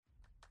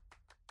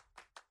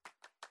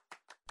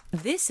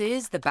This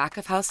is the Back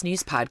of House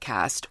News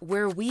Podcast,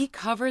 where we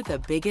cover the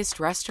biggest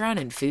restaurant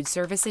and food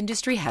service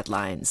industry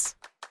headlines.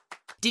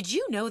 Did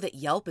you know that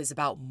Yelp is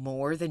about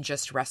more than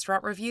just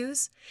restaurant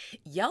reviews?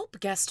 Yelp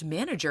Guest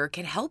Manager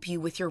can help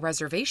you with your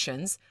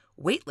reservations,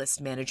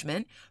 waitlist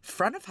management,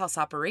 front of house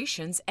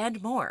operations,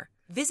 and more.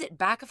 Visit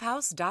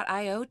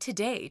backofhouse.io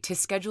today to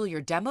schedule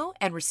your demo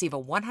and receive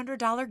a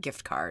 $100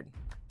 gift card.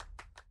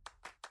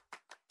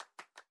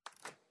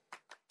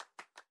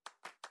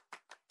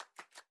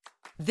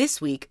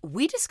 This week,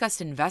 we discussed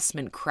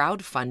investment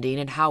crowdfunding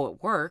and how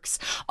it works,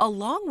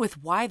 along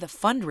with why the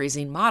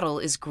fundraising model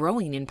is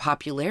growing in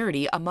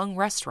popularity among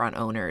restaurant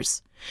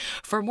owners.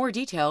 For more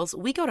details,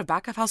 we go to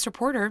Back of House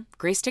reporter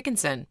Grace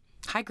Dickinson.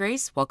 Hi,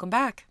 Grace. Welcome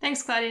back.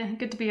 Thanks, Claudia.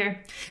 Good to be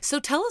here.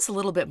 So tell us a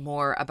little bit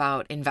more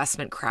about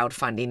investment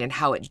crowdfunding and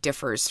how it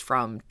differs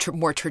from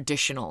more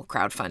traditional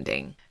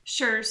crowdfunding.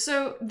 Sure.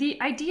 So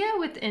the idea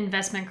with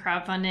investment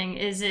crowdfunding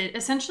is it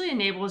essentially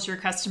enables your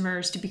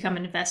customers to become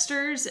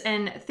investors,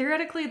 and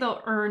theoretically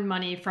they'll earn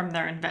money from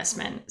their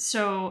investment.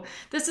 So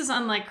this is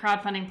unlike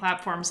crowdfunding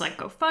platforms like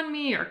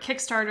GoFundMe or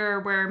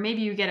Kickstarter, where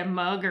maybe you get a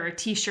mug or a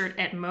t-shirt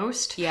at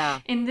most.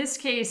 Yeah. In this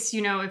case,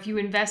 if you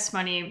invest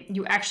money,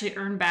 you actually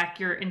earn back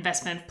your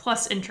investment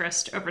plus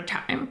interest over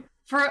time.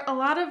 For a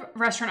lot of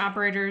restaurant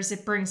operators,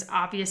 it brings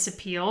obvious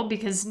appeal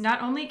because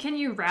not only can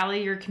you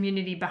rally your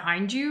community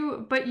behind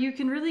you, but you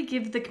can really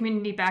give the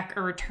community back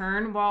a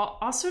return while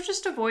also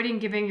just avoiding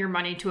giving your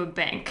money to a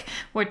bank,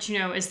 which,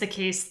 is the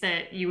case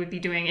that you would be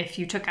doing if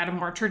you took out a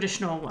more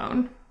traditional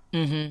loan.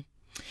 Mm-hmm.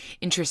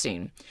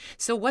 Interesting.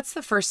 So what's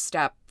the first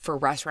step for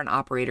restaurant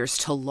operators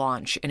to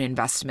launch an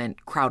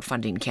investment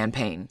crowdfunding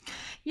campaign?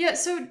 Yeah,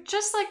 so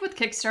just like with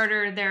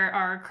Kickstarter, there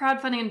are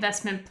crowdfunding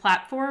investment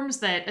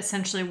platforms that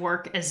essentially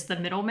work as the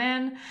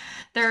middleman.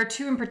 There are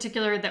two in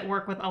particular that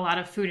work with a lot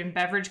of food and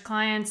beverage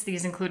clients.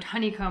 These include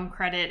Honeycomb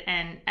Credit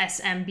and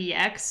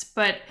SMBX,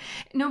 but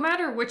no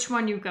matter which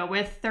one you go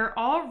with, they're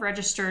all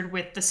registered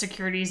with the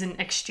Securities and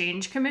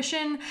Exchange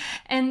Commission,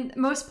 and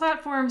most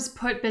platforms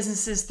put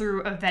businesses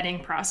through a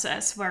vetting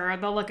process where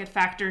they'll look at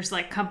factors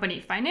like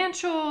company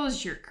financials,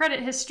 your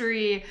credit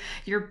history,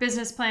 your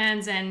business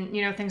plans, and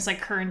things like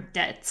current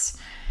debts.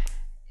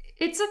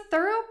 It's a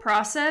thorough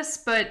process,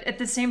 but at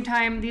the same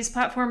time, these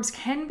platforms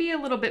can be a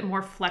little bit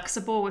more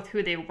flexible with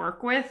who they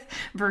work with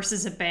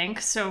versus a bank.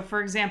 So, for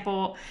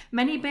example,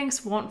 many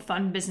banks won't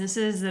fund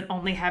businesses that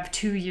only have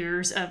 2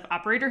 years of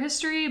operator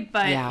history,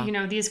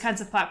 but these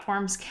kinds of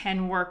platforms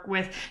can work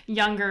with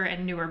younger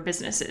and newer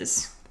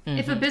businesses. Mm-hmm.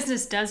 If a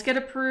business does get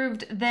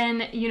approved,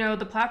 then,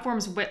 the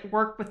platforms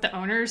work with the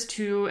owners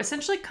to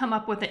essentially come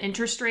up with an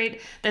interest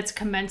rate that's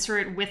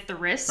commensurate with the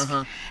risk.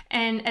 Uh-huh.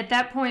 And at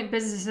that point,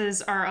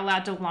 businesses are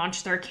allowed to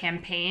launch their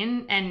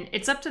campaign, and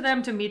it's up to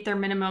them to meet their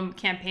minimum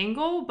campaign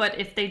goal. But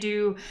if they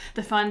do,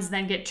 the funds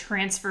then get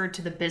transferred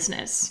to the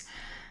business.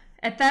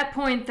 At that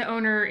point, the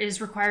owner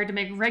is required to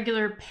make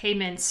regular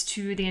payments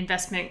to the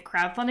investment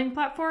crowdfunding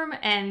platform,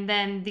 and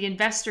then the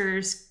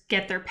investors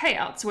get their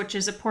payouts, which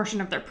is a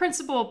portion of their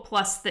principal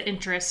plus the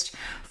interest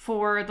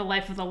for the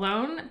life of the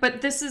loan.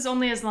 But this is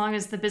only as long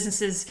as the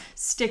businesses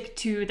stick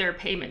to their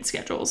payment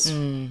schedules.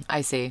 I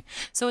see.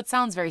 So it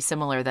sounds very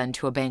similar then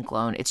to a bank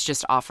loan. It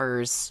just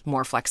offers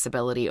more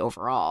flexibility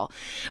overall.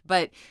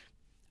 But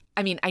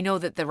I know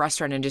that the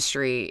restaurant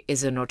industry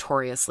is a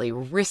notoriously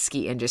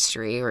risky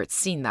industry, or it's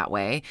seen that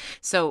way.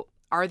 So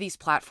are these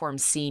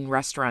platforms seeing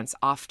restaurants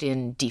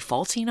often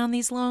defaulting on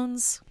these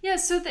loans? Yeah,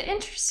 so the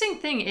interesting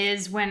thing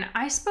is when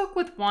I spoke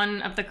with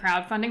one of the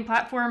crowdfunding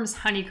platforms,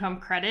 Honeycomb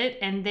Credit,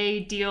 and they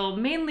deal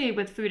mainly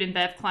with food and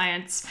bev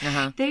clients,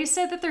 they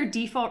said that their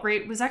default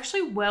rate was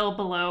actually well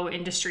below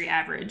industry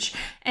average.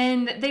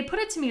 And they put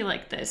it to me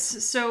like this.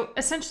 So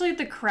essentially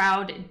the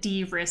crowd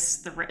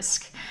de-risks the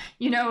risk.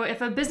 If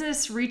a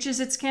business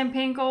reaches its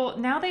campaign goal,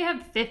 now they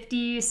have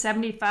 50,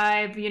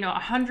 75,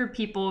 100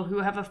 people who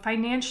have a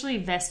financially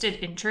vested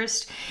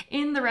interest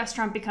in the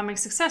restaurant becoming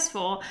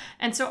successful.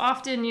 And so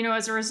often,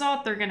 as a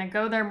result, they're going to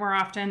go there more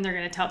often. They're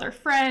going to tell their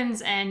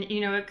friends, and,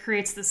 it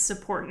creates this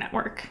support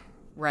network.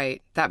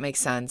 Right. That makes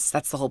sense.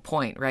 That's the whole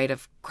point, right,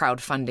 of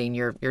crowdfunding.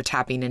 You're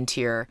tapping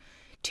into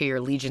your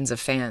legions of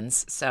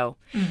fans. So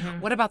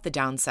what about the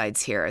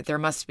downsides here? There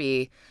must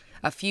be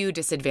a few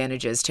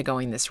disadvantages to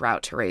going this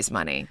route to raise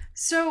money.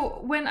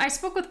 So when I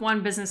spoke with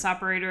one business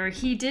operator,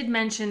 he did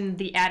mention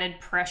the added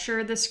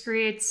pressure this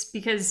creates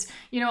because,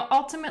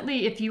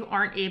 ultimately, if you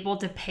aren't able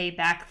to pay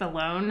back the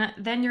loan,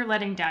 then you're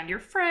letting down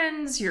your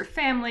friends, your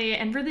family,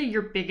 and really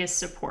your biggest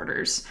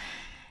supporters.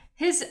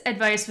 His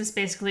advice was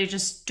basically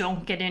just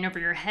don't get in over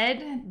your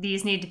head.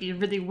 These need to be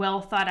really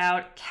well thought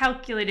out,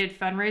 calculated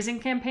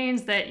fundraising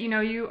campaigns that,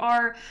 you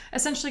are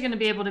essentially going to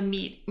be able to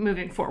meet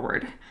moving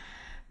forward.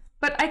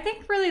 But I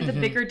think really the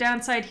bigger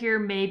downside here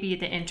may be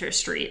the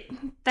interest rate.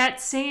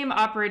 That same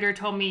operator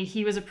told me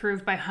he was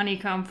approved by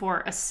Honeycomb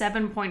for a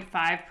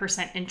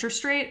 7.5%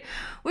 interest rate,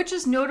 which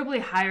is notably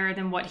higher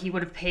than what he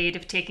would have paid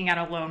if taking out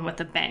a loan with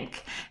a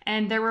bank.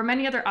 And there were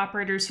many other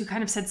operators who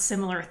kind of said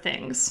similar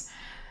things.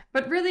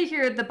 But really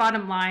here, the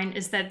bottom line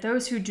is that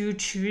those who do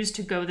choose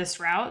to go this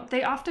route,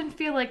 they often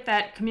feel like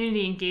that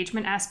community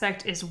engagement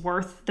aspect is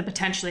worth the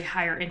potentially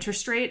higher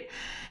interest rate.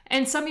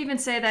 And some even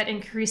say that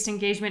increased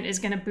engagement is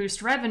going to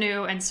boost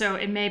revenue, and so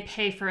it may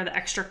pay for the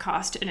extra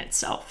cost in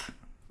itself.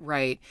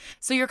 Right.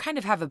 So you kind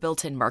of have a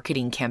built-in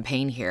marketing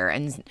campaign here.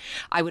 And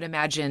I would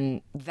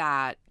imagine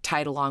that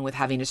tied along with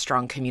having a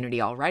strong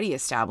community already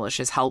established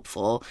is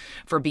helpful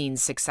for being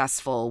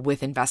successful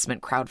with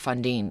investment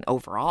crowdfunding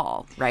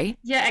overall, right?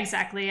 Yeah,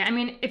 exactly. I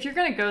mean, if you're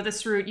going to go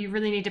this route, you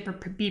really need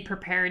to be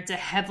prepared to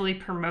heavily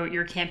promote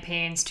your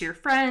campaigns to your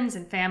friends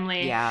and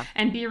family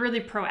and be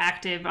really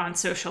proactive on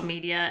social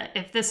media.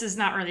 If this is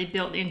not really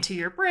built into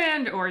your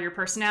brand or your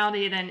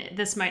personality, then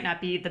this might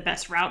not be the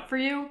best route for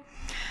you.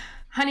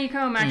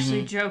 Honeycomb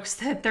actually jokes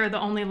that they're the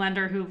only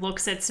lender who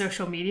looks at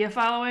social media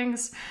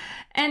followings.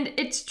 And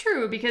it's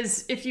true,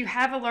 because if you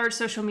have a large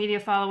social media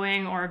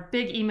following or a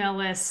big email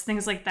list,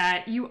 things like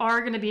that, you are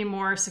going to be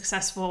more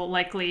successful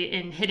likely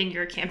in hitting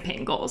your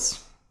campaign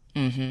goals.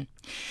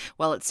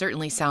 Well, it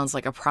certainly sounds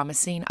like a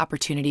promising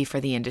opportunity for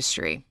the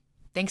industry.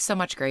 Thanks so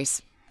much,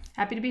 Grace.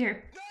 Happy to be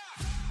here.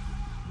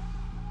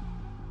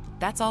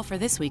 That's all for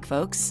this week,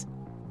 folks.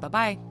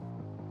 Bye-bye.